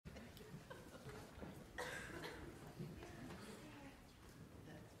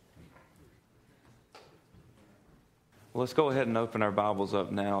Well, let's go ahead and open our Bibles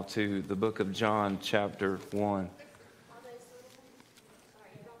up now to the book of John, chapter 1.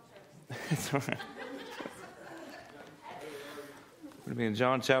 It's all right. We're going to be in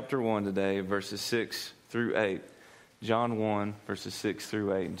John chapter 1 today, verses 6 through 8. John 1, verses 6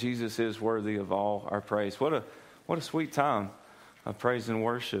 through 8. Jesus is worthy of all our praise. What a sweet time of praise and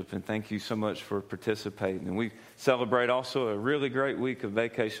worship, and thank you so much for participating. And we celebrate also a really great week of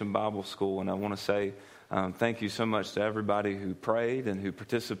Vacation Bible School, and I want to say thank you so much to everybody who prayed and who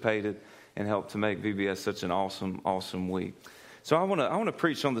participated and helped to make VBS such an awesome week. So I want to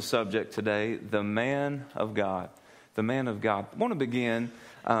preach on the subject today, the man of God. The man of God. I want to begin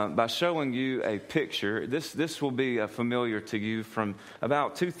by showing you a picture. This will be familiar to you from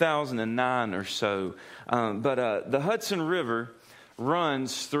about 2009 or so. But the Hudson River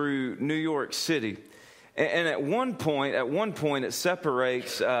runs through New York City. And at one point, it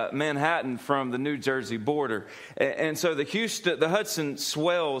separates Manhattan from the New Jersey border. And so the Hudson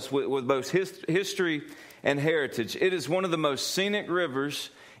swells with both history and heritage. It is one of the most scenic rivers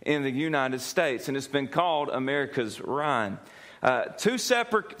in the United States, and it's been called America's Rhine. Two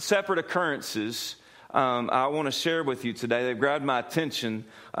separate occurrences I want to share with you today. They've grabbed my attention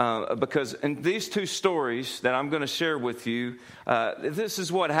because in these two stories that I'm going to share with you, this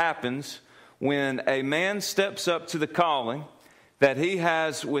is what happens when a man steps up to the calling that he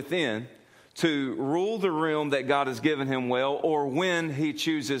has within to rule the realm that God has given him well, or when he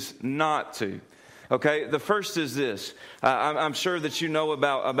chooses not to. Okay, the first is this. I'm sure that you know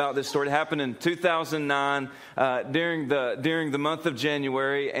about this story. It happened in 2009 during the month of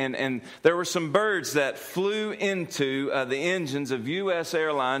January, and there were some birds that flew into the engines of U.S.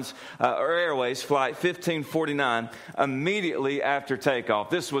 Airlines or Airways Flight 1549 immediately after takeoff.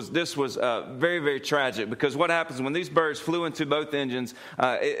 This was very, very tragic, because what happens when these birds flew into both engines?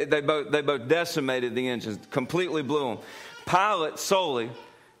 They both decimated the engines, completely blew them. Pilot Sully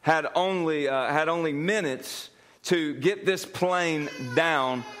had only minutes to get this plane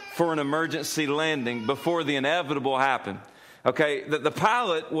down for an emergency landing before the inevitable happened. Okay, the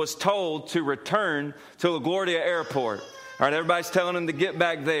pilot was told to return to LaGuardia Airport. All right, everybody's telling him to get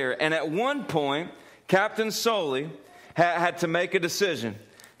back there. And at one point, Captain Sully had to make a decision.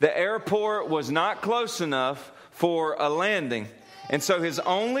 The airport was not close enough for a landing. And so his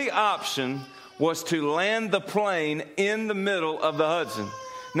only option was to land the plane in the middle of the Hudson.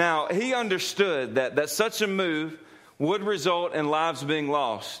 Now, he understood that such a move would result in lives being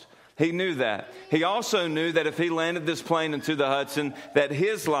lost. He knew that. He also knew that if he landed this plane into the Hudson, that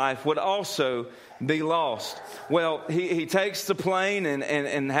his life would also be lost. Well, he takes the plane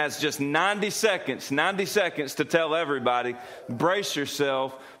and has just 90 seconds to tell everybody, brace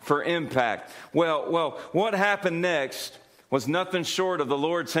yourself for impact. Well, what happened next was nothing short of the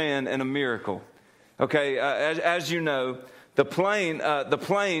Lord's hand and a miracle. Okay, as you know, the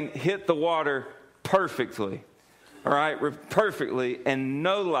plane hit the water perfectly, all right, perfectly, and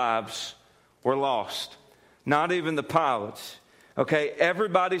no lives were lost, not even the pilots. Okay,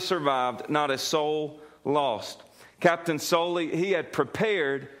 everybody survived, not a soul lost. Captain Sully, he had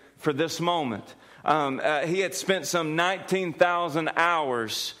prepared for this moment. He had spent some 19,000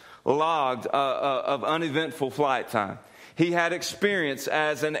 hours logged of uneventful flight time. He had experience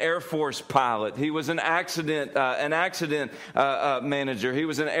as an Air Force pilot. He was an accident manager. He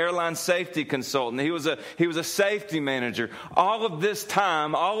was an airline safety consultant. He was a safety manager. All of this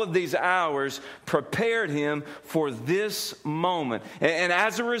time, all of these hours prepared him for this moment. And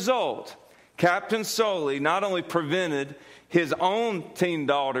as a result, Captain Sully not only prevented his own teen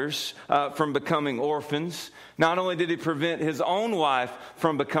daughters from becoming orphans. Not only did he prevent his own wife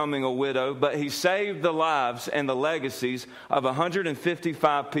from becoming a widow, but he saved the lives and the legacies of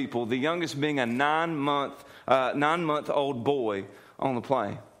 155 people, the youngest being a 9-month-old boy on the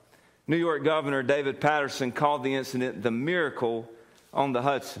plane. New York Governor David Paterson called the incident the miracle on the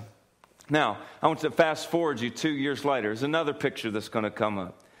Hudson. Now, I want to fast forward you 2 years later. There's another picture that's going to come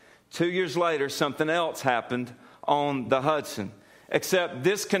up. 2 years later, something else happened on the Hudson. Except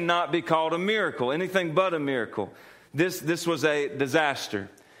this cannot be called a miracle, anything but a miracle. This was a disaster.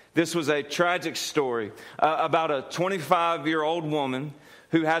 This was a tragic story about a 25-year-old woman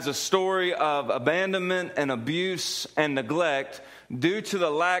who has a story of abandonment and abuse and neglect due to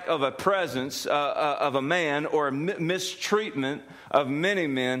the lack of a presence of a man or a mistreatment of many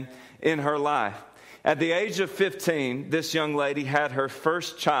men in her life. At the age of 15, this young lady had her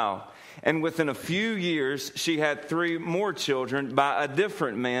first child. And within a few years, she had 3 more children by a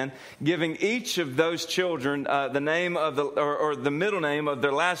different man, giving each of those children the name of the middle name of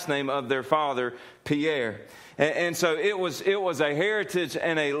their last name of their father, Pierre. And so it was a heritage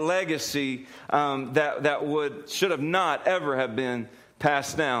and a legacy that should have not ever have been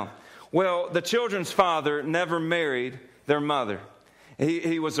passed down. Well, the children's father never married their mother.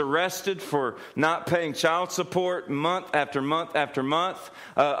 He was arrested for not paying child support month after month after month.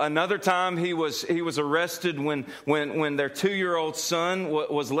 Another time he was arrested when their 2-year-old son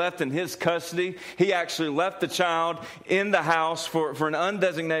was left in his custody. He actually left the child in the house for an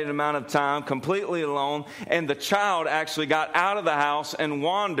undesignated amount of time, completely alone. And the child actually got out of the house and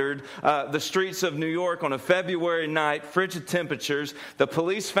wandered the streets of New York on a February night, frigid temperatures. The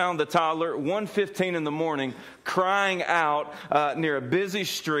police found the toddler 1:15 in the morning, crying out near a busy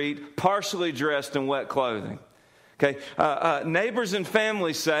street, partially dressed in wet clothing. Okay, neighbors and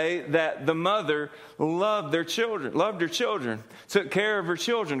family say that the mother loved her children, took care of her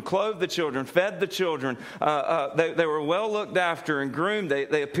children, clothed the children, fed the children. They were well looked after and groomed.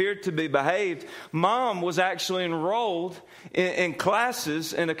 They appeared to be behaved. Mom was actually enrolled in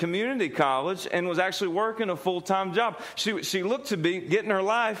classes in a community college and was actually working a full-time job. She looked to be getting her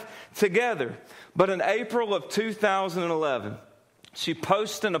life together. But in April of 2011, she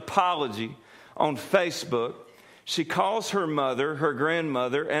posts an apology on Facebook. She calls her mother, her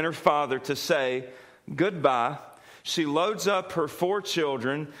grandmother, and her father to say goodbye. She loads up her 4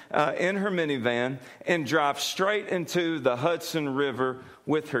 children in her minivan and drives straight into the Hudson River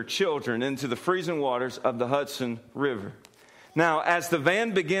with her children, into the freezing waters of the Hudson River. Now, as the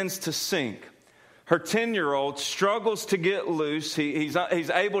van begins to sink, her 10-year-old struggles to get loose. He's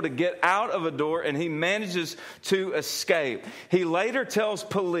able to get out of a door, and he manages to escape. He later tells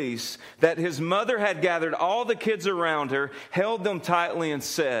police that his mother had gathered all the kids around her, held them tightly, and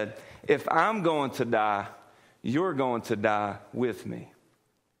said, "If I'm going to die, you're going to die with me."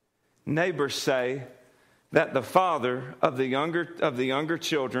 Neighbors say that the father of the younger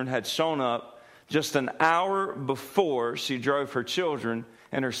children had shown up just an hour before she drove her children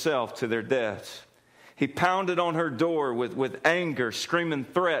and herself to their deaths. He pounded on her door with anger, screaming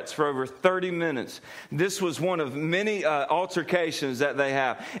threats for over 30 minutes. This was one of many altercations that they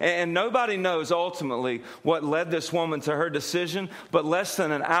have. And nobody knows ultimately what led this woman to her decision, but less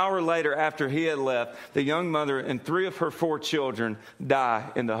than an hour later after he had left, the young mother and 3 of her 4 children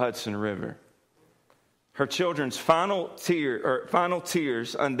die in the Hudson River. Her children's final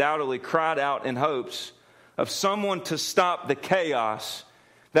tears undoubtedly cried out in hopes of someone to stop the chaos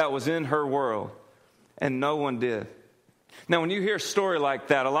that was in her world. And no one did. Now, when you hear a story like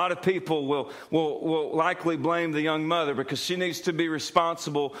that, a lot of people will likely blame the young mother because she needs to be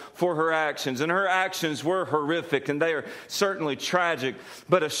responsible for her actions. And her actions were horrific, and they are certainly tragic.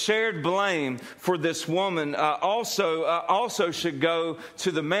 But a shared blame for this woman also should go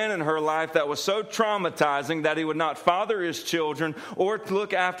to the man in her life that was so traumatizing that he would not father his children or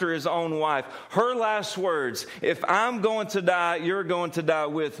look after his own wife. Her last words, "If I'm going to die, you're going to die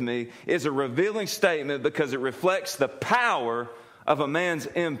with me," is a revealing statement because it reflects the power of a man's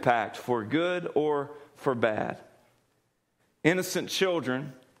impact for good or for bad. Innocent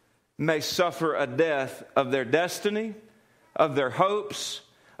children may suffer a death of their destiny, of their hopes,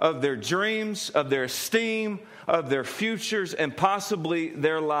 of their dreams, of their esteem, of their futures, and possibly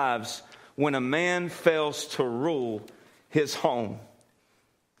their lives when a man fails to rule his home.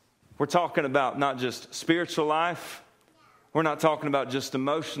 We're talking about not just spiritual life, we're not talking about just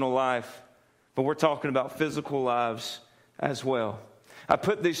emotional life, but we're talking about physical lives as well. I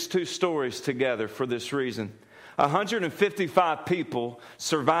put these 2 stories together for this reason. 155 people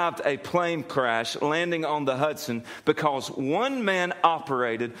survived a plane crash landing on the Hudson because one man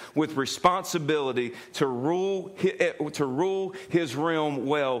operated with responsibility to rule his realm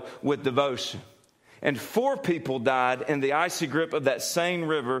well with devotion. And 4 people died in the icy grip of that same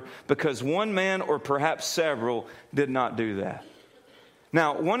river because one man, or perhaps several, did not do that.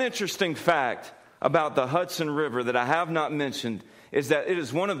 Now, one interesting fact about the Hudson River that I have not mentioned is that it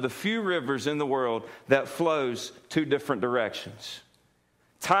is one of the few rivers in the world that flows 2 different directions.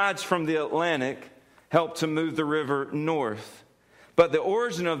 Tides from the Atlantic help to move the river north, but the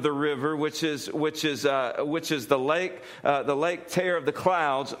origin of the river, which is the Lake Terror of the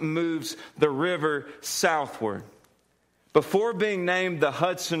Clouds, moves the river southward. Before being named the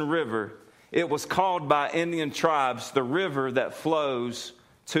Hudson River, it was called by Indian tribes the river that flows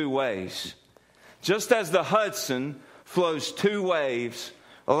 2 ways. Just as the Hudson flows 2 ways,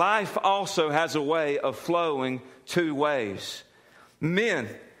 life also has a way of flowing 2 ways. Men,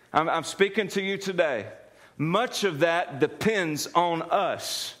 I'm speaking to you today. Much of that depends on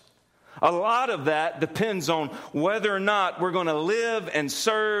us. A lot of that depends on whether or not we're going to live and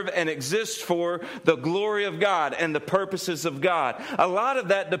serve and exist for the glory of God and the purposes of God. A lot of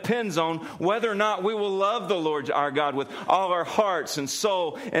that depends on whether or not we will love the Lord our God with all our hearts and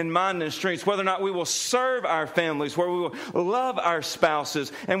soul and mind and strength, whether or not we will serve our families, where we will love our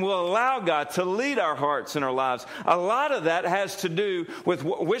spouses and will allow God to lead our hearts and our lives. A lot of that has to do with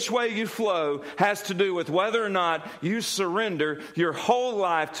which way you flow, has to do with whether or not you surrender your whole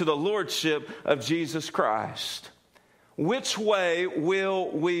life to the Lordship of Jesus Christ. Which way will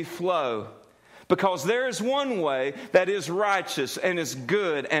we flow? Because there is one way that is righteous and is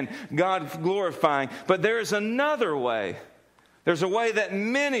good and God glorifying, but there is another way. There's a way that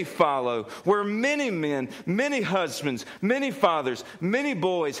many follow, where many men, many husbands, many fathers, many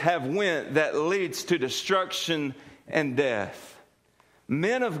boys have went, that leads to destruction and death.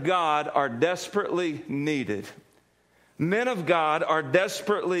 Men of God are desperately needed. Men of God are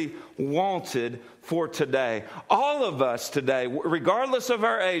desperately wanted for today. All of us today, regardless of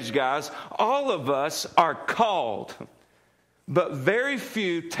our age, guys, all of us are called. But very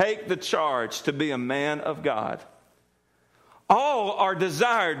few take the charge to be a man of God. All are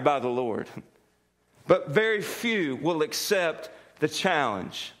desired by the Lord, but very few will accept the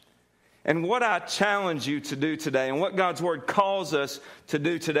challenge. And what I challenge you to do today, and what God's Word calls us to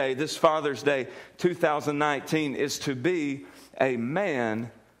do today, this Father's Day 2019, is to be a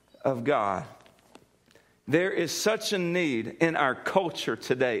man of God. There is such a need in our culture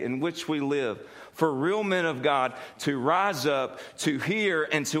today in which we live for real men of God to rise up, to hear,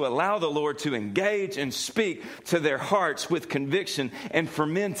 and to allow the Lord to engage and speak to their hearts with conviction, and for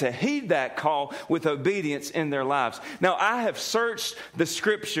men to heed that call with obedience in their lives. Now, I have searched the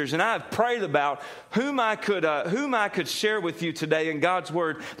Scriptures, and I have prayed about whom I could share with you today in God's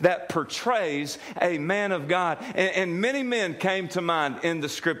Word that portrays a man of God. And many men came to mind in the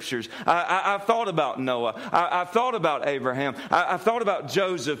Scriptures. I've thought about Noah. I've thought about Abraham. I've thought about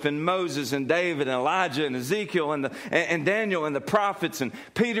Joseph and Moses and David and Elijah and Ezekiel and Daniel and the prophets and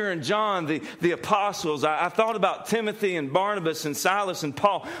Peter and John, the apostles. I thought about Timothy and Barnabas and Silas and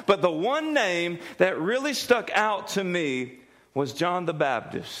Paul. But the one name that really stuck out to me was John the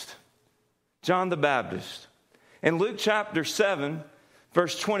Baptist. John the Baptist. In Luke chapter 7,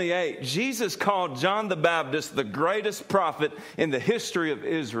 verse 28, Jesus called John the Baptist the greatest prophet in the history of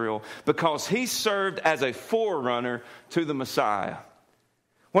Israel because he served as a forerunner to the Messiah.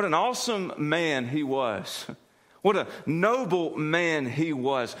 What an awesome man he was. What a noble man he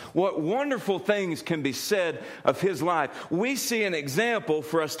was. What wonderful things can be said of his life. We see an example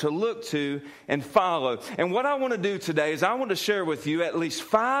for us to look to and follow. And what I want to do today is I want to share with you at least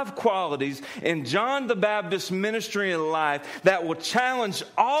 5 qualities in John the Baptist's ministry and life that will challenge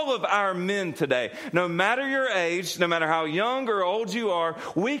all of our men today. No matter your age, no matter how young or old you are,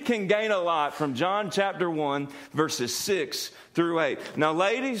 we can gain a lot from John chapter 1, verses 6 through 8. Now,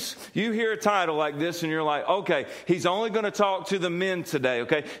 ladies, you hear a title like this and you're like, okay, he's only going to talk to the men today,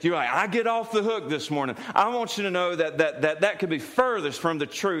 okay? You're like, I get off the hook this morning. I want you to know that could be furthest from the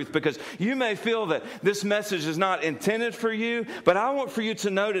truth, because you may feel that this message is not intended for you, but I want for you to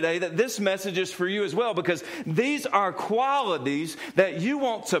know today that this message is for you as well, because these are qualities that you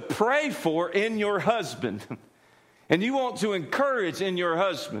want to pray for in your husband and you want to encourage in your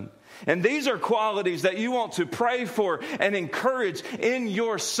husband. And these are qualities that you want to pray for and encourage in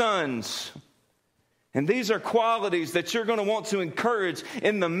your sons. And these are qualities that you're going to want to encourage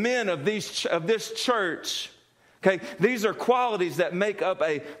in the men of this church. Okay, these are qualities that make up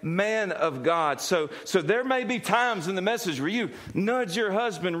a man of God. So there may be times in the message where you nudge your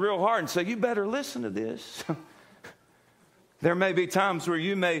husband real hard and say, you better listen to this. There may be times where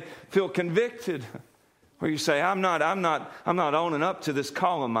you may feel convicted, where you say, I'm not owning up to this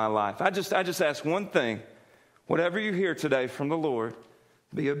call in my life. I just ask one thing. Whatever you hear today from the Lord,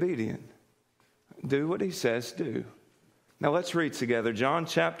 be obedient. Do what he says do. Now let's read together John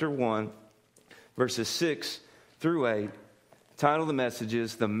chapter 1, verses 6 through 8. The title of the message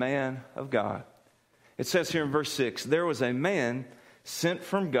is The Man of God. It says here in verse 6, there was a man sent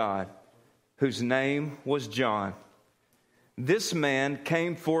from God whose name was John. This man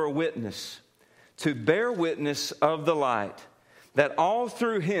came for a witness, to bear witness of the light, that all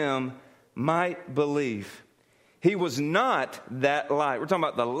through him might believe. He was not that light. We're talking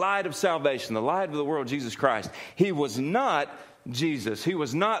about the light of salvation, the light of the world, Jesus Christ. He was not Jesus. He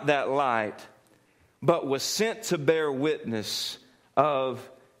was not that light, but was sent to bear witness of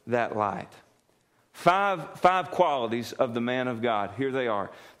that light. Five qualities of the man of God. Here they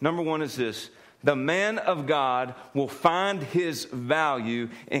are. Number 1 is this. The man of God will find his value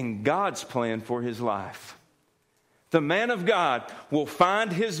in God's plan for his life. The man of God will find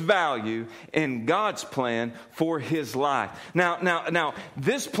his value in God's plan for his life. Now,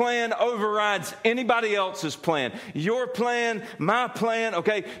 this plan overrides anybody else's plan. Your plan, my plan,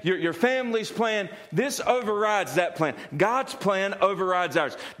 okay, your family's plan. This overrides that plan. God's plan overrides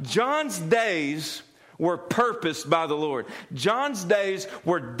ours. John's days were purposed by the Lord. John's days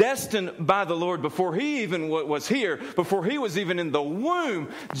were destined by the Lord before he even was here, before he was even in the womb.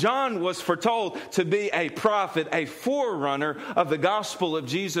 John was foretold to be a prophet, a forerunner of the gospel of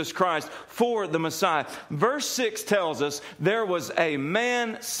Jesus Christ for the Messiah. Verse 6 tells us there was a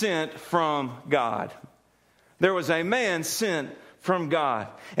man sent from God. There was a man sent from God,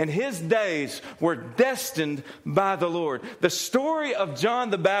 and his days were destined by the Lord. The story of John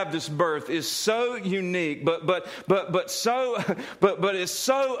the Baptist's birth is so unique, but it's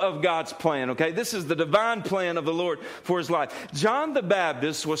so of God's plan. Okay, this is the divine plan of the Lord for his life. John the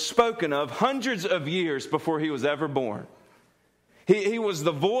Baptist was spoken of hundreds of years before he was ever born. He was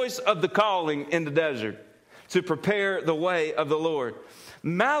the voice of the calling in the desert to prepare the way of the Lord.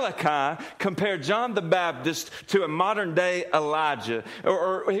 Malachi compared John the Baptist to a modern day Elijah,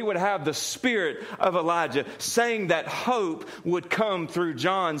 or he would have the spirit of Elijah, saying that hope would come through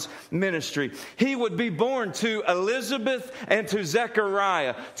John's ministry. He would be born to Elizabeth and to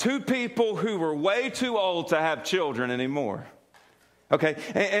Zechariah, two people who were way too old to have children anymore. Okay,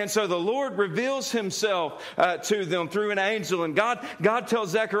 and so the Lord reveals himself to them through an angel, and God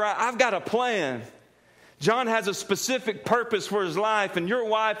tells Zechariah, I've got a plan. John has a specific purpose for his life, and your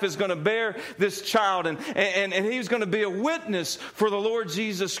wife is going to bear this child, and he's going to be a witness for the Lord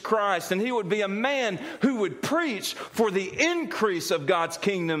Jesus Christ, and he would be a man who would preach for the increase of God's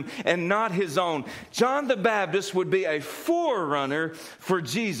kingdom and not his own. John the Baptist would be a forerunner for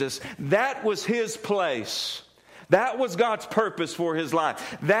Jesus. That was his place. That was God's purpose for his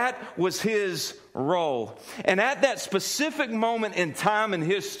life. That was his role. And at that specific moment in time and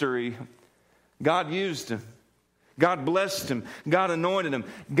history, God used him. God blessed him. God anointed him.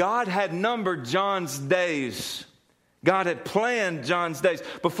 God had numbered John's days. God had planned John's days.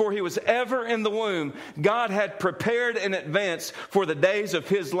 Before he was ever in the womb, God had prepared in advance for the days of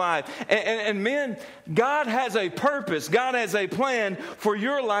his life. And men, God has a purpose. God has a plan for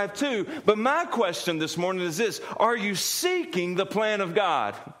your life too. But my question this morning is this: are you seeking the plan of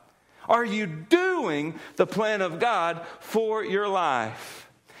God? Are you doing the plan of God for your life?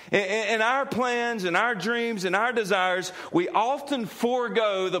 In our plans, in our dreams, in our desires, we often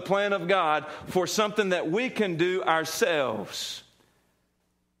forego the plan of God for something that we can do ourselves.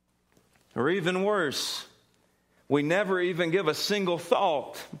 Or even worse, we never even give a single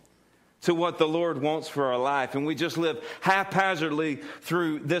thought to what the Lord wants for our life. And we just live haphazardly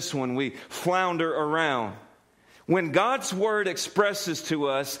through this one. We flounder around. When God's word expresses to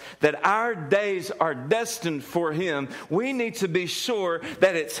us that our days are destined for him, we need to be sure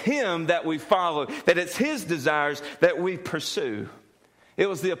that it's him that we follow, that it's his desires that we pursue. It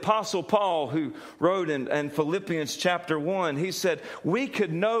was the Apostle Paul who wrote in Philippians chapter 1. He said, we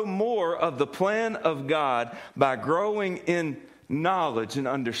could know more of the plan of God by growing in knowledge and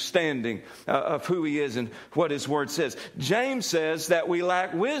understanding of who he is and what his word says. James says that we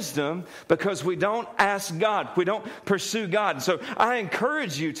lack wisdom because we don't ask God. We don't pursue God. So I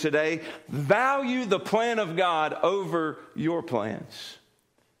encourage you today, value the plan of God over your plans.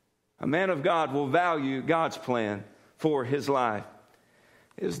 A man of God will value God's plan for his life.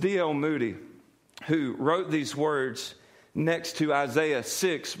 It was D.L. Moody who wrote these words next to Isaiah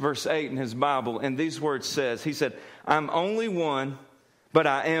 6 verse 8 in his Bible. And these words he said, I'm only one, but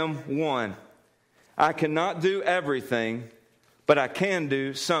I am one. I cannot do everything, but I can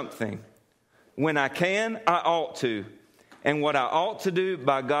do something. When I can, I ought to. And what I ought to do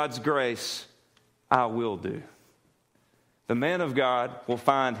by God's grace, I will do. The man of God will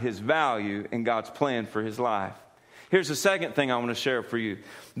find his value in God's plan for his life. Here's the second thing I want to share for you.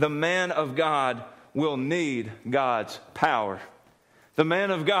 The man of God will need God's power. The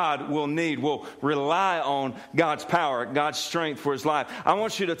man of God will rely on God's power, God's strength for his life. I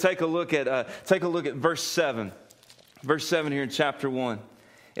want you to take a look at verse 7. Verse 7 here in chapter 1.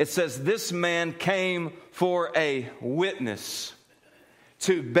 It says, this man came for a witness,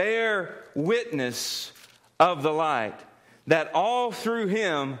 to bear witness of the light, that all through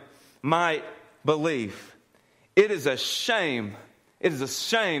him might believe. It is a shame. It is a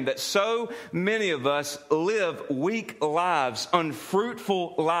shame that so many of us live weak lives,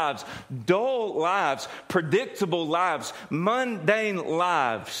 unfruitful lives, dull lives, predictable lives, mundane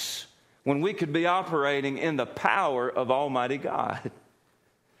lives, when we could be operating in the power of Almighty God.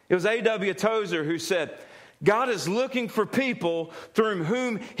 It was A.W. Tozer who said, God is looking for people through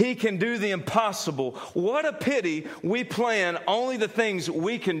whom He can do the impossible. What a pity we plan only the things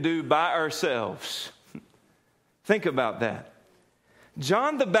we can do by ourselves. Think about that.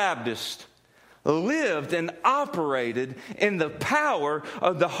 John the Baptist lived and operated in the power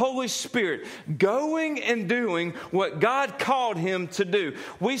of the Holy Spirit, going and doing what God called him to do.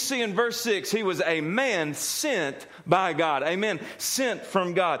 We see in verse 6, he was a man sent by God. Amen. Sent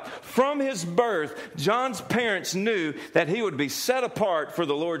from God. From his birth, John's parents knew that he would be set apart for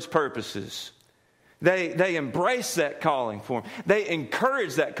the Lord's purposes. They embrace that calling for him. They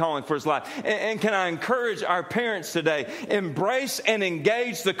encourage that calling for his life. And can I encourage our parents today? Embrace and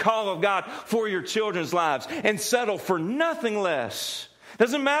engage the call of God for your children's lives and settle for nothing less.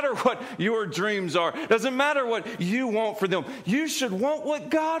 Doesn't matter what your dreams are. Doesn't matter what you want for them. You should want what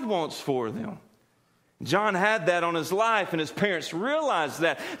God wants for them. John had that on his life, and his parents realized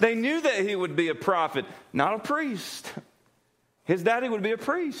that. They knew that he would be a prophet, not a priest. His daddy would be a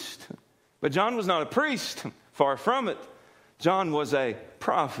priest. But John was not a priest, far from it. John was a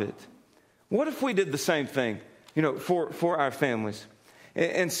prophet. What if we did the same thing, for our families?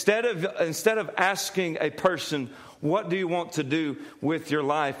 Instead of asking a person, what do you want to do with your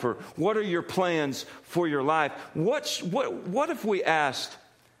life? Or what are your plans for your life? What if we asked,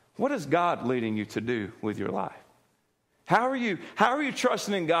 what is God leading you to do with your life? How are you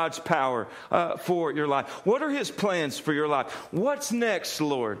trusting in God's power for your life? What are His plans for your life? What's next,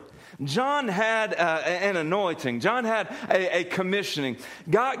 Lord? John had an anointing. John had a commissioning.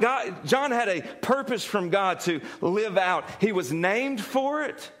 John had a purpose from God to live out. He was named for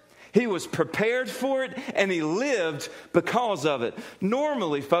it. He was prepared for it, and he lived because of it.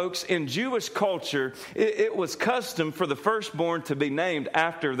 Normally, folks, in Jewish culture, it was custom for the firstborn to be named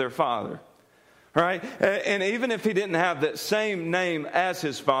after their father. Right? And even if he didn't have that same name as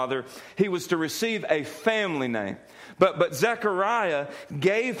his father, he was to receive a family name. But Zechariah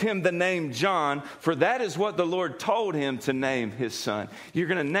gave him the name John, for that is what the Lord told him to name his son. You're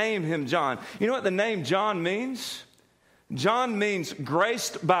going to name him John. You know what the name John means? John means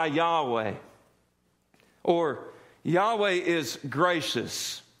graced by Yahweh, or Yahweh is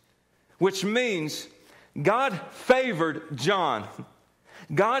gracious, which means God favored John.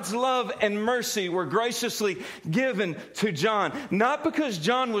 God's love and mercy were graciously given to John, not because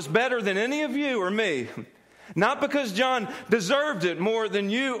John was better than any of you or me, not because John deserved it more than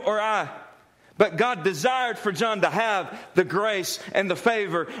you or I, but God desired for John to have the grace and the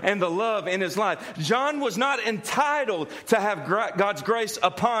favor and the love in his life. John was not entitled to have God's grace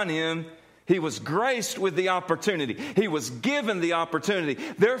upon him. He was graced with the opportunity. He was given the opportunity.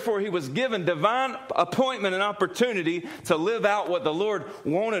 Therefore, he was given divine appointment and opportunity to live out what the Lord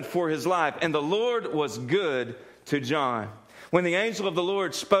wanted for his life. And the Lord was good to John. When the angel of the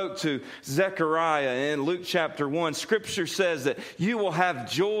Lord spoke to Zechariah in Luke chapter 1, Scripture says that you will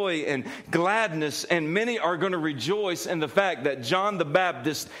have joy and gladness, and many are going to rejoice in the fact that John the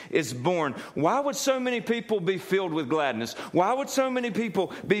Baptist is born. Why would so many people be filled with gladness? Why would so many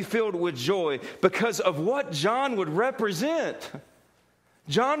people be filled with joy? Because of what John would represent.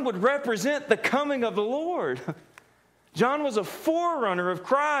 John would represent the coming of the Lord. John was a forerunner of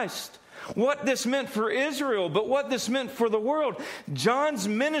Christ. What this meant for Israel, but what this meant for the world. John's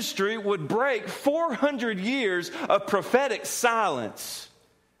ministry would break 400 years of prophetic silence.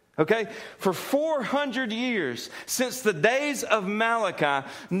 Okay? For 400 years, since the days of Malachi,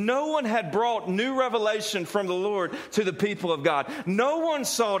 no one had brought new revelation from the Lord to the people of God. No one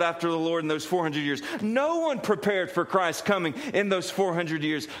sought after the Lord in those 400 years. No one prepared for Christ's coming in those 400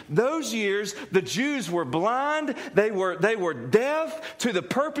 years. Those years, the Jews were blind. They were deaf to the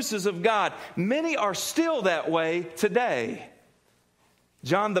purposes of God. Many are still that way today.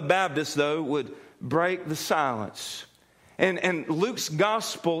 John the Baptist, though, would break the silence. And Luke's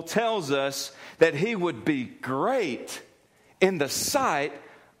gospel tells us that he would be great in the sight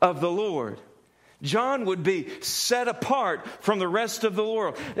of the Lord. John would be set apart from the rest of the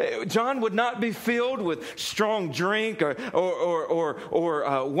world. John would not be filled with strong drink or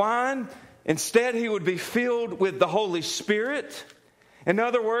wine. Instead, he would be filled with the Holy Spirit. In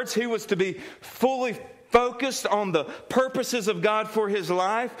other words, he was to be fully focused on the purposes of God for his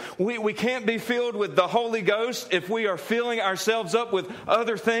life. We can't be filled with the Holy Ghost if we are filling ourselves up with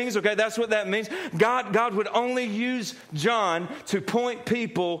other things. Okay, that's what that means. God would only use John to point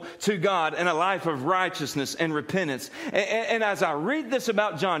people to God in a life of righteousness and repentance. And as I read this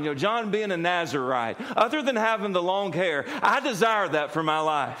about John, John being a Nazarite, other than having the long hair, I desire that for my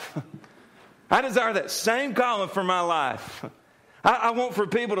life. I desire that same calling for my life. I want for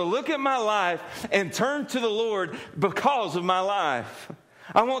people to look at my life and turn to the Lord because of my life.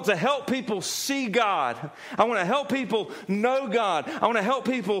 I want to help people see God. I want to help people know God. I want to help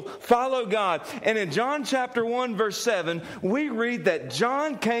people follow God. And in John chapter 1, verse 7, we read that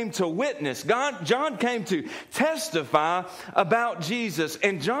John came to witness. John came to testify about Jesus.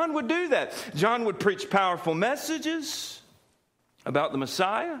 And John would do that. John would preach powerful messages about the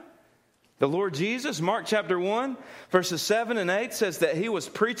Messiah, the Lord Jesus. Mark chapter 1, verses 7 and 8 says that he was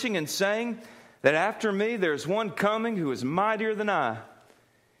preaching and saying that after me there's one coming who is mightier than I.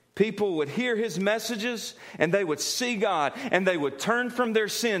 People would hear his messages and they would see God and they would turn from their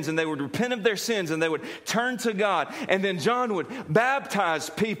sins and they would repent of their sins and they would turn to God. And then John would baptize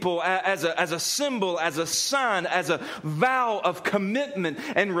people as a symbol, as a sign, as a vow of commitment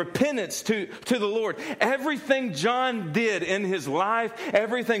and repentance to the Lord. Everything John did in his life,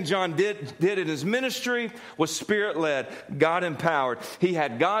 everything John did in his ministry was Spirit-led, God-empowered. He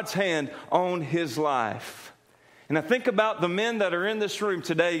had God's hand on his life. And I think about the men that are in this room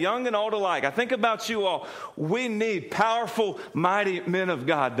today, young and old alike. I think about you all. We need powerful, mighty men of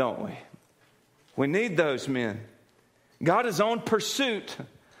God, don't we? We need those men. God is on pursuit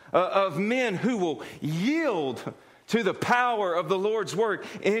of men who will yield to the power of the Lord's work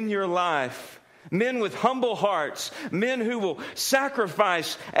in your life. Men with humble hearts, men who will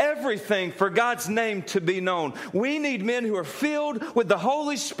sacrifice everything for God's name to be known. We need men who are filled with the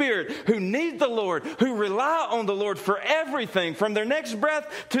Holy Spirit, who need the Lord, who rely on the Lord for everything, from their next breath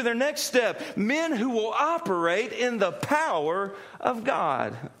to their next step. Men who will operate in the power of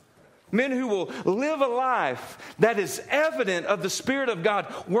God. Men who will live a life that is evident of the Spirit of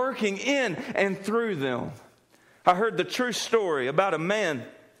God working in and through them. I heard the true story about a man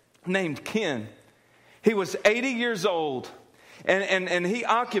named Ken. He was 80 years old, and he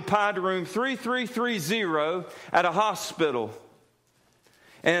occupied room 3330 at a hospital.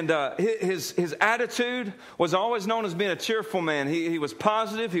 And his attitude was always known as being a cheerful man. He was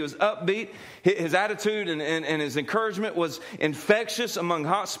positive. He was upbeat. His attitude and his encouragement was infectious among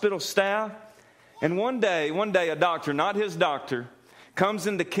hospital staff. And one day, a doctor, not his doctor, comes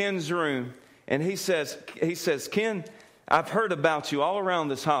into Ken's room, and he says, Ken, I've heard about you all around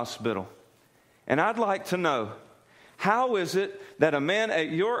this hospital, and I'd like to know, how is it that a man at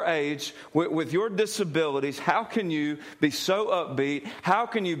your age, with your disabilities, how can you be so upbeat? How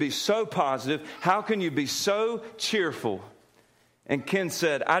can you be so positive? How can you be so cheerful? And Ken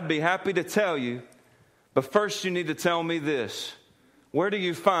said, I'd be happy to tell you, but first you need to tell me this. Where do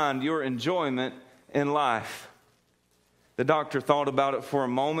you find your enjoyment in life? The doctor thought about it for a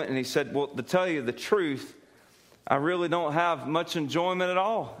moment, and he said, well, to tell you the truth, I really don't have much enjoyment at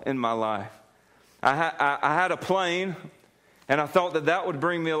all in my life. I had a plane, and I thought that would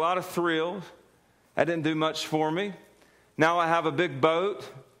bring me a lot of thrills. That didn't do much for me. Now I have a big boat.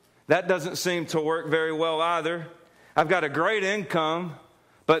 That doesn't seem to work very well either. I've got a great income,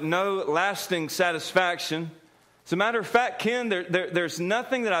 but no lasting satisfaction. As a matter of fact, Ken, there's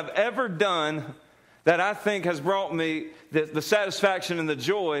nothing that I've ever done that I think has brought me the satisfaction and the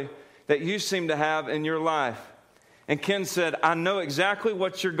joy that you seem to have in your life. And Ken said, I know exactly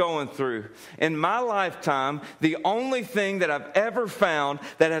what you're going through. In my lifetime, the only thing that I've ever found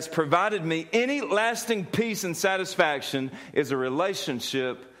that has provided me any lasting peace and satisfaction is a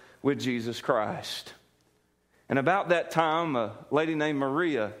relationship with Jesus Christ. And about that time, a lady named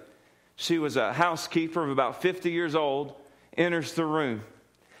Maria, she was a housekeeper of about 50 years old, enters the room.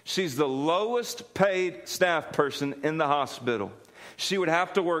 She's the lowest paid staff person in the hospital. She would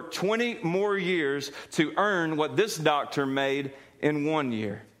have to work 20 more years to earn what this doctor made in 1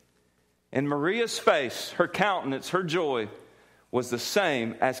 year. And Maria's face, her countenance, her joy was the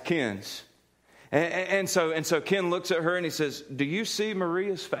same as Ken's. And so Ken looks at her and he says, do you see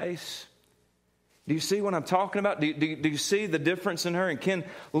Maria's face? Do you see what I'm talking about? Do you see the difference in her? And Ken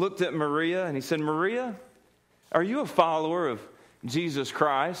looked at Maria and he said, Maria, are you a follower of Jesus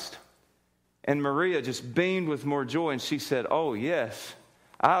Christ? And Maria just beamed with more joy, and she said, oh, yes,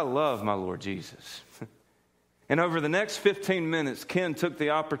 I love my Lord Jesus. And over the next 15 minutes, Ken took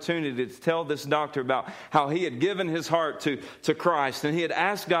the opportunity to tell this doctor about how he had given his heart to Christ, and he had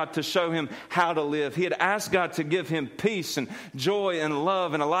asked God to show him how to live. He had asked God to give him peace and joy and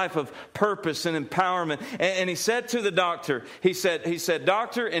love and a life of purpose and empowerment. And he said to the doctor, he said,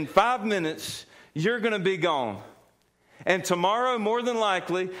 Doctor, in 5 minutes, you're going to be gone. And tomorrow, more than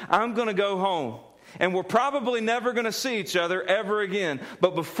likely, I'm going to go home. And we're probably never going to see each other ever again.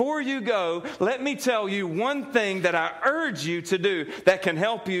 But before you go, let me tell you one thing that I urge you to do that can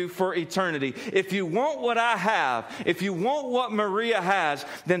help you for eternity. If you want what I have, if you want what Maria has,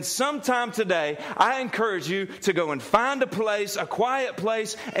 then sometime today, I encourage you to go and find a place, a quiet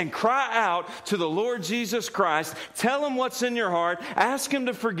place, and cry out to the Lord Jesus Christ. Tell Him what's in your heart. Ask Him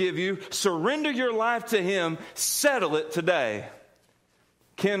to forgive you. Surrender your life to Him. Settle it today.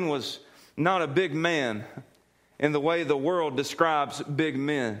 Ken was not a big man in the way the world describes big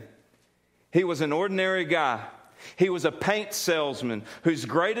men. He was an ordinary guy. He was a paint salesman whose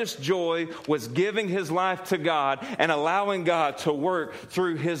greatest joy was giving his life to God and allowing God to work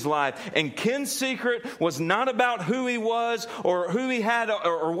through his life. And Ken's secret was not about who he was or who he had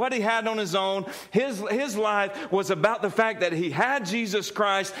or what he had on his own. His life was about the fact that he had Jesus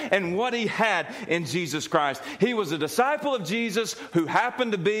Christ and what he had in Jesus Christ. He was a disciple of Jesus who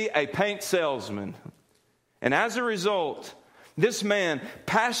happened to be a paint salesman. And as a result, this man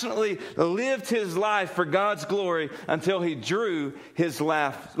passionately lived his life for God's glory until he drew his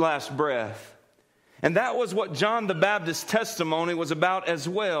last breath. And that was what John the Baptist's testimony was about as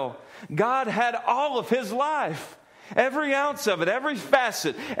well. God had all of his life. Every ounce of it, every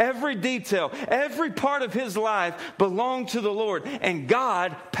facet, every detail, every part of his life belonged to the Lord. And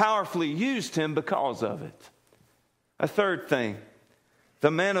God powerfully used him because of it. A third thing,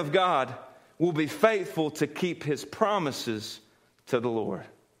 the man of God will be faithful to keep his promises to the Lord.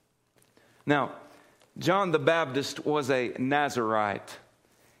 Now, John the Baptist was a Nazirite.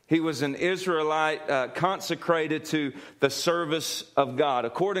 He was an Israelite consecrated to the service of God.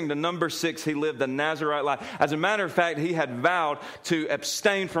 According to Numbers 6, he lived a Nazirite life. As a matter of fact, he had vowed to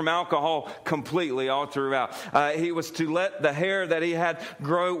abstain from alcohol completely all throughout. He was to let the hair that he had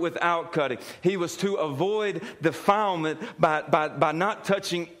grow without cutting. He was to avoid defilement by not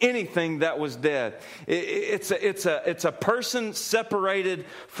touching anything that was dead. It's a person separated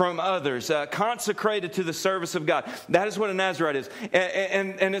from others, consecrated to the service of God. That is what a Nazirite is.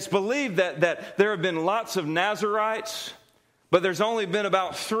 And it's believed that there have been lots of Nazirites, but there's only been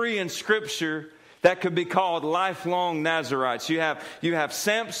about 3 in Scripture that could be called lifelong Nazirites. You have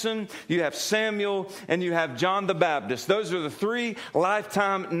Samson, you have Samuel, and you have John the Baptist. Those are the 3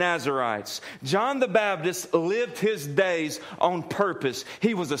 lifetime Nazirites. John the Baptist lived his days on purpose.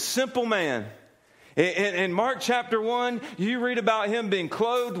 He was a simple man. In Mark chapter 1, you read about him being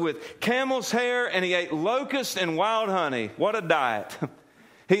clothed with camel's hair, and he ate locusts and wild honey. What a diet.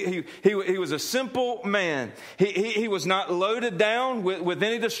 He was a simple man. He was not loaded down with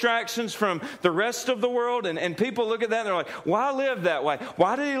any distractions from the rest of the world. And people look at that and they're like, why live that way?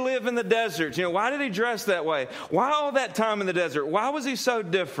 Why did he live in the desert? Why did he dress that way? Why all that time in the desert? Why was he so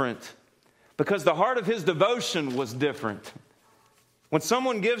different? Because the heart of his devotion was different. When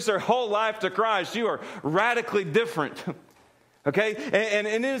someone gives their whole life to Christ, you are radically different. Okay? And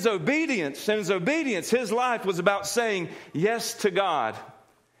in his obedience, his life was about saying yes to God.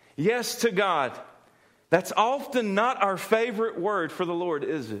 Yes to God. That's often not our favorite word for the Lord,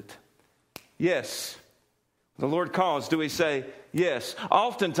 is it? Yes. The Lord calls. Do we say yes?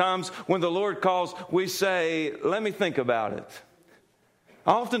 Oftentimes when the Lord calls, we say, let me think about it.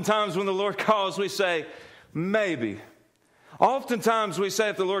 Oftentimes when the Lord calls, we say, maybe. Oftentimes we say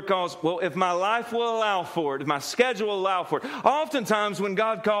if the Lord calls, well, if my life will allow for it, if my schedule will allow for it. Oftentimes when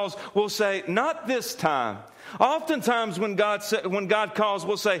God calls, we'll say, not this time. Oftentimes when God calls,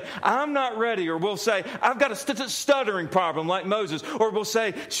 we'll say, I'm not ready. Or we'll say, I've got a stuttering problem like Moses. Or we'll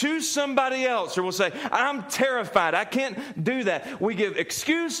say, choose somebody else. Or we'll say, I'm terrified. I can't do that. We give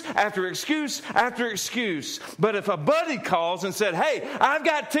excuse after excuse after excuse. But if a buddy calls and said, hey, I've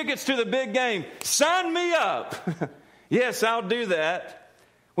got tickets to the big game. Sign me up. Yes, I'll do that.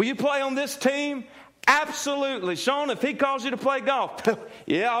 Will you play on this team? Absolutely. Sean, if he calls you to play golf,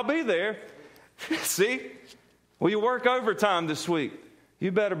 yeah, I'll be there. See? Will you work overtime this week?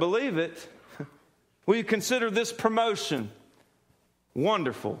 You better believe it. Will you consider this promotion?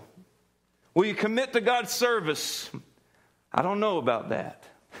 Wonderful. Will you commit to God's service? I don't know about that.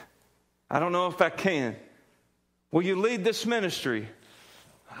 I don't know if I can. Will you lead this ministry?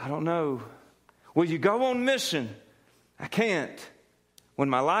 I don't know. Will you go on mission? I can't. When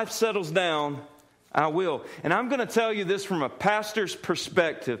my life settles down, I will. And I'm going to tell you this from a pastor's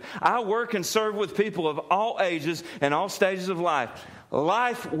perspective. I work and serve with people of all ages and all stages of life.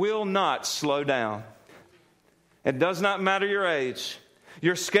 Life will not slow down. It does not matter your age.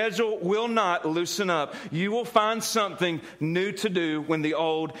 Your schedule will not loosen up. You will find something new to do when the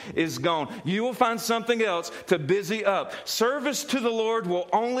old is gone. You will find something else to busy up. Service to the Lord will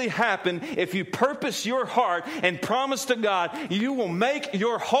only happen if you purpose your heart and promise to God you will make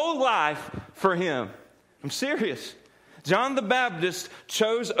your whole life for him. I'm serious. John the Baptist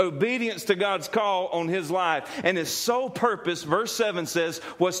chose obedience to God's call on his life. And his sole purpose, verse 7 says,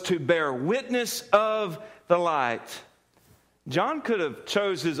 was to bear witness of the light. John could have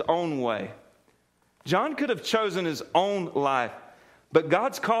chose his own way. John could have chosen his own life. But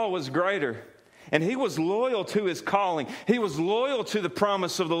God's call was greater. And he was loyal to his calling. He was loyal to the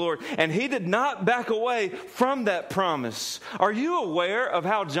promise of the Lord. And he did not back away from that promise. Are you aware of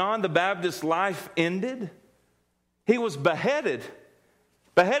how John the Baptist's life ended? He was beheaded.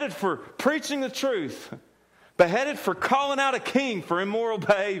 Beheaded for preaching the truth. Beheaded for calling out a king for immoral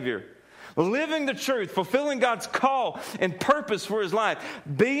behavior. Living the truth, fulfilling God's call and purpose for his life.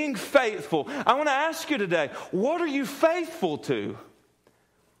 Being faithful. I want to ask you today, what are you faithful to?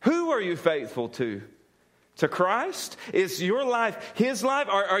 Who are you faithful to? To Christ? Is your life his life?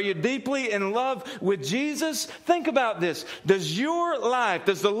 Are you deeply in love with Jesus? Think about this. Does your life,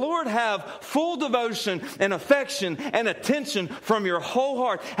 does the Lord have full devotion and affection and attention from your whole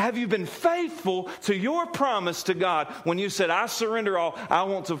heart? Have you been faithful to your promise to God when you said, I surrender all, I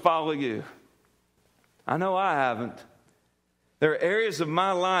want to follow you? I know I haven't. There are areas of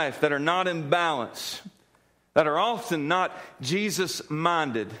my life that are not in balance, that are often not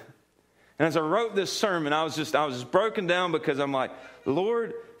Jesus-minded. And as I wrote this sermon, I was just broken down because I'm like,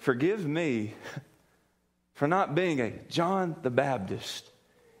 Lord, forgive me for not being a John the Baptist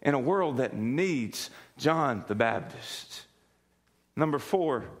in a world that needs John the Baptist. Number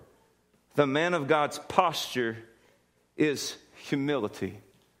 4, the man of God's posture is humility.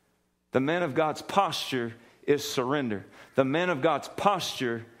 The man of God's posture is surrender. The man of God's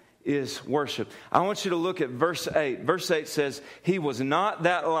posture is worship. I want you to look at verse 8. Verse 8 says, he was not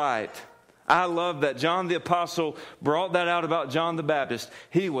that light. I love that John the Apostle brought that out about John the Baptist.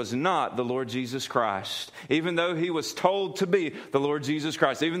 He was not the Lord Jesus Christ. Even though he was told to be the Lord Jesus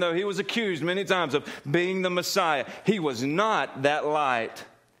Christ. Even though he was accused many times of being the Messiah. He was not that light.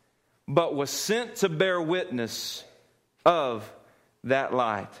 But was sent to bear witness of that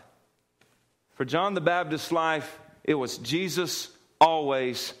light. For John the Baptist's life, it was Jesus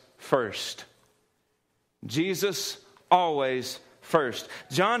always first. Jesus always first.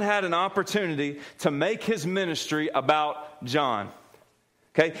 John had an opportunity to make his ministry about John.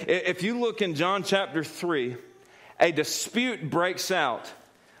 Okay, if you look in John chapter 3, a dispute breaks out.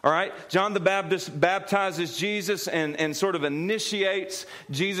 All right, John the Baptist baptizes Jesus and sort of initiates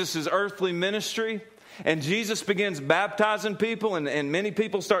Jesus' earthly ministry. And Jesus begins baptizing people, and many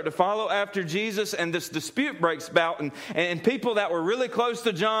people start to follow after Jesus, and this dispute breaks out, and people that were really close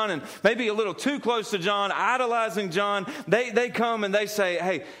to John, and maybe a little too close to John, idolizing John, they come and they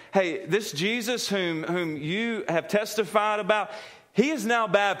say, hey, this Jesus whom you have testified about, he is now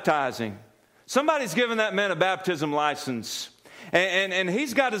baptizing. Somebody's given that man a baptism license. And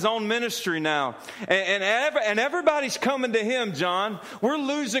he's got his own ministry now. And everybody's coming to him, John. We're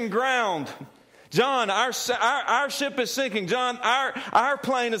losing ground. John, our ship is sinking. John, our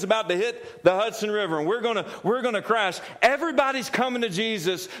plane is about to hit the Hudson River, and we're gonna crash. Everybody's coming to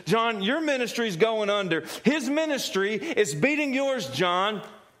Jesus. John, your ministry's going under. His ministry is beating yours, John.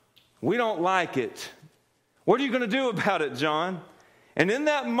 We don't like it. What are you going to do about it, John? And in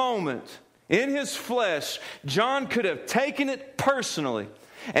that moment, in his flesh, John could have taken it personally.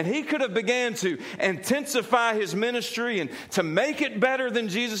 And he could have began to intensify his ministry and to make it better than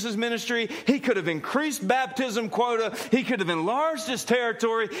Jesus' ministry. He could have increased baptism quota. He could have enlarged his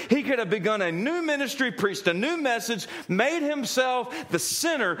territory. He could have begun a new ministry, preached a new message, made himself the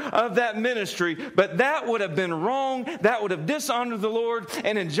center of that ministry. But that would have been wrong. That would have dishonored the Lord.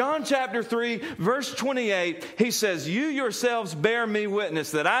 And in John chapter 3, verse 28, he says, you yourselves bear me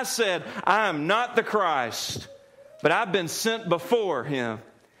witness that I said, I am not the Christ, but I've been sent before him.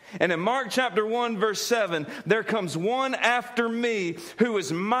 And in Mark chapter 1, verse 7, there comes one after me who is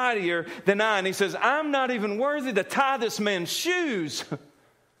mightier than I. And he says, I'm not even worthy to tie this man's shoes.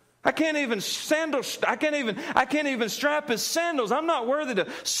 I can't even strap his sandals. I'm not worthy to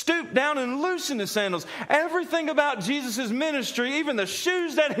stoop down and loosen his sandals. Everything about Jesus' ministry, even the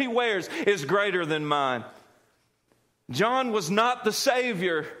shoes that he wears, is greater than mine. John was not the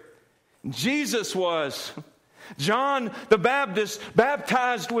Savior. Jesus was. John the Baptist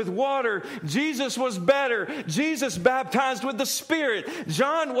baptized with water. Jesus was better. Jesus baptized with the Spirit.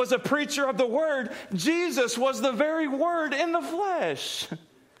 John was a preacher of the Word. Jesus was the very Word in the flesh.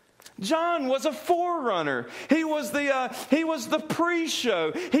 John was a forerunner. He was the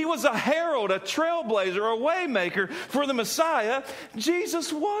pre-show. He was a herald, a trailblazer, a waymaker for the Messiah.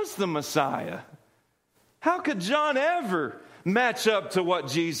 Jesus was the Messiah. How could John ever match up to what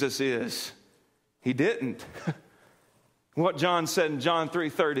Jesus is? He didn't. What John said in John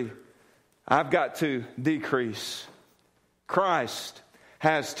 3:30, I've got to decrease. Christ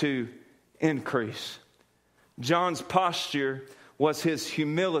has to increase. John's posture was his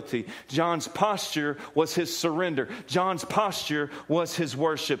humility. John's posture was his surrender. John's posture was his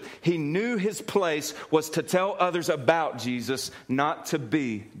worship. He knew his place was to tell others about Jesus, not to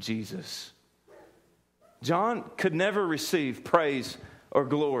be Jesus. John could never receive praise or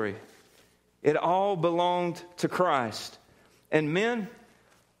glory. It all belonged to Christ. And men,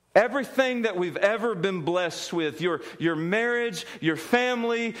 everything that we've ever been blessed with, your marriage, your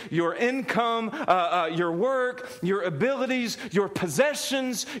family, your income, your work, your abilities, your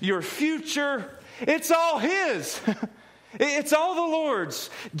possessions, your future, it's all His. It's all the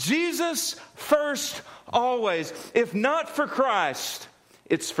Lord's. Jesus first, always. If not for Christ,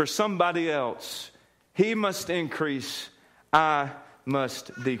 it's for somebody else. He must increase. I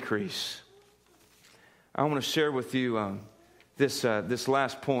must decrease. I want to share with you this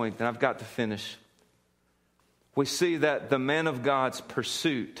last point, and I've got to finish. We see that the man of God's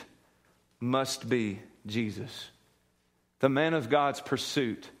pursuit must be Jesus. The man of God's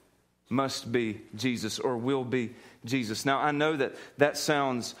pursuit must be Jesus, or will be Jesus. Now, I know that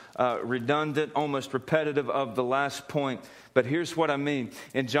sounds redundant, almost repetitive of the last point, but here's what I mean.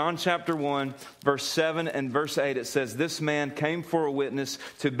 In John chapter 1, verse 7 and verse 8, it says, "This man came for a witness,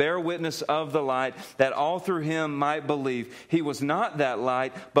 to bear witness of the light, that all through him might believe. He was not that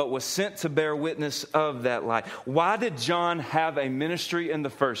light, but was sent to bear witness of that light." Why did John have a ministry in the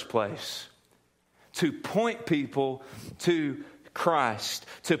first place? To point people to Christ,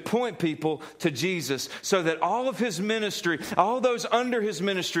 to point people to Jesus, so that all of his ministry, all those under his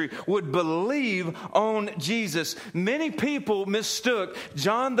ministry, would believe on Jesus. Many people mistook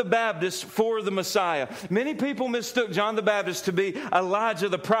John the Baptist for the Messiah. Many people mistook John the Baptist to be Elijah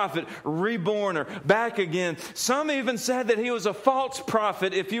the prophet, reborn or back again. Some even said that he was a false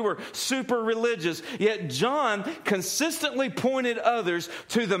prophet if you were super religious. Yet John consistently pointed others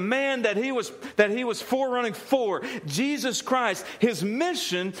to the man that he was forerunning for, Jesus Christ. His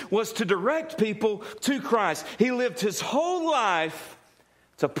mission was to direct people to Christ. He lived his whole life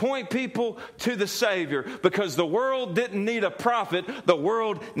to point people to the Savior, because the world didn't need a prophet, the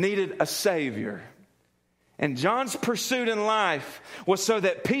world needed a Savior. And John's pursuit in life was so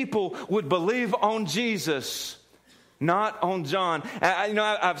that people would believe on Jesus, not on John.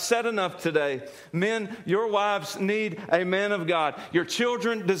 I've said enough today. Men, your wives need a man of God. Your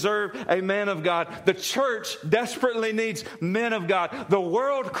children deserve a man of God. The church desperately needs men of God. The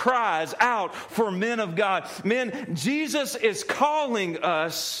world cries out for men of God. Men, Jesus is calling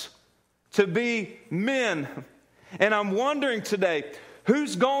us to be men. And I'm wondering today,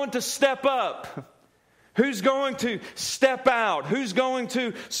 who's going to step up? Who's going to step out? Who's going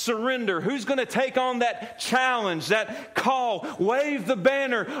to surrender? Who's going to take on that challenge, that call, wave the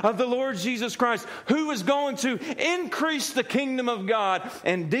banner of the Lord Jesus Christ? Who is going to increase the kingdom of God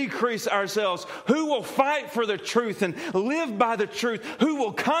and decrease ourselves? Who will fight for the truth and live by the truth? Who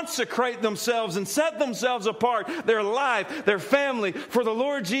will consecrate themselves and set themselves apart, their life, their family, for the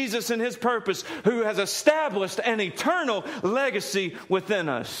Lord Jesus and His purpose, who has established an eternal legacy within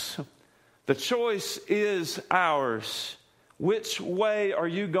us? The choice is ours. Which way are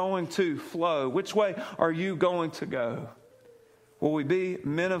you going to flow? Which way are you going to go? Will we be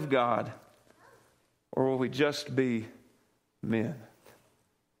men of God, or will we just be men?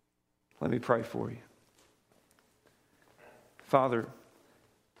 Let me pray for you. Father,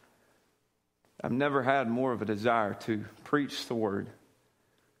 I've never had more of a desire to preach the word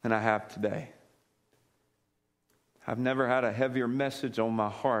than I have today. I've never had a heavier message on my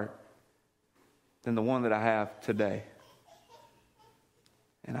heart than the one that I have today.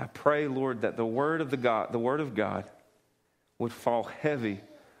 And I pray, Lord, that the word of God would fall heavy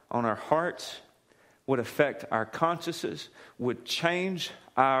on our hearts, would affect our consciences, would change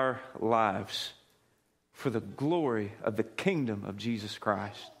our lives for the glory of the kingdom of Jesus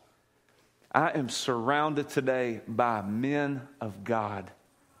Christ. I am surrounded today by men of God.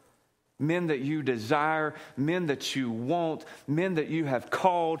 Men that you desire, men that you want, men that you have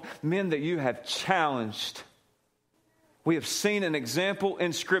called, men that you have challenged. We have seen an example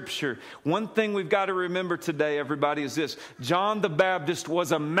in Scripture. One thing we've got to remember today, everybody, is this. John the Baptist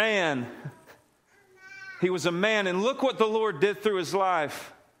was a man. He was a man, and look what the Lord did through his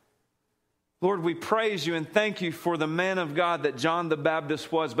life. Lord, we praise you and thank you for the man of God that John the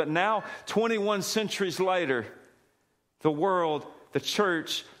Baptist was. But now, 21 centuries later, the world, the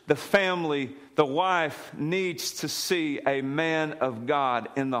church, the family, the wife needs to see a man of God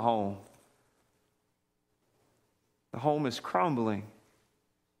in the home. The home is crumbling.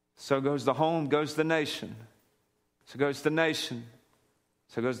 So goes the home, goes the nation. So goes the nation.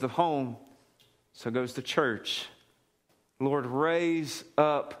 So goes the home. So goes the church. Lord, raise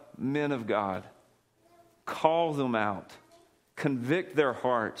up men of God. Call them out. Convict their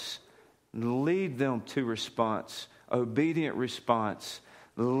hearts. Lead them to response, obedient response.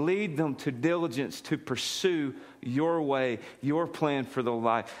 Lead them to diligence to pursue your way, your plan for the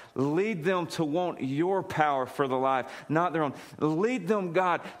life. Lead them to want your power for the life, not their own. Lead them,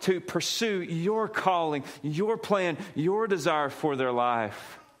 God, to pursue your calling, your plan, your desire for their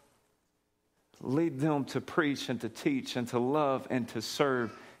life. Lead them to preach and to teach and to love and to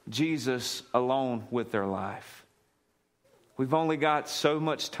serve Jesus alone with their life. We've only got so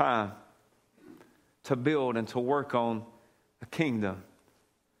much time to build and to work on a kingdom.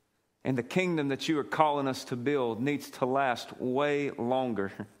 And the kingdom that you are calling us to build needs to last way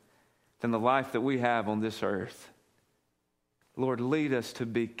longer than the life that we have on this earth. Lord, lead us to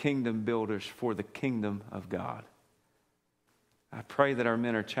be kingdom builders for the kingdom of God. I pray that our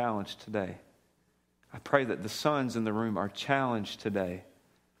men are challenged today. I pray that the sons in the room are challenged today.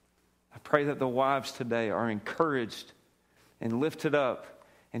 I pray that the wives today are encouraged and lifted up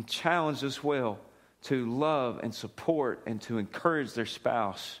and challenged as well to love and support and to encourage their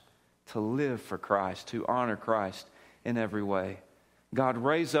spouse to live for Christ, to honor Christ in every way. God,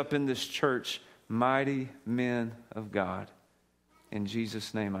 raise up in this church mighty men of God. In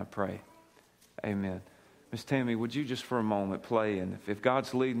Jesus' name I pray. Amen. Miss Tammy, would you just for a moment play? And if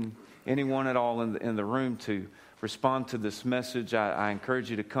God's leading anyone at all in the room to respond to this message, I encourage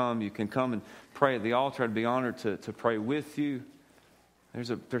you to come. You can come and pray at the altar. I'd be honored to pray with you.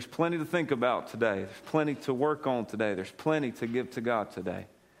 There's plenty to think about today. There's plenty to work on today. There's plenty to give to God today.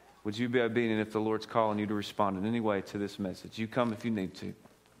 Would you be obedient if the Lord's calling you to respond in any way to this message? You come if you need to.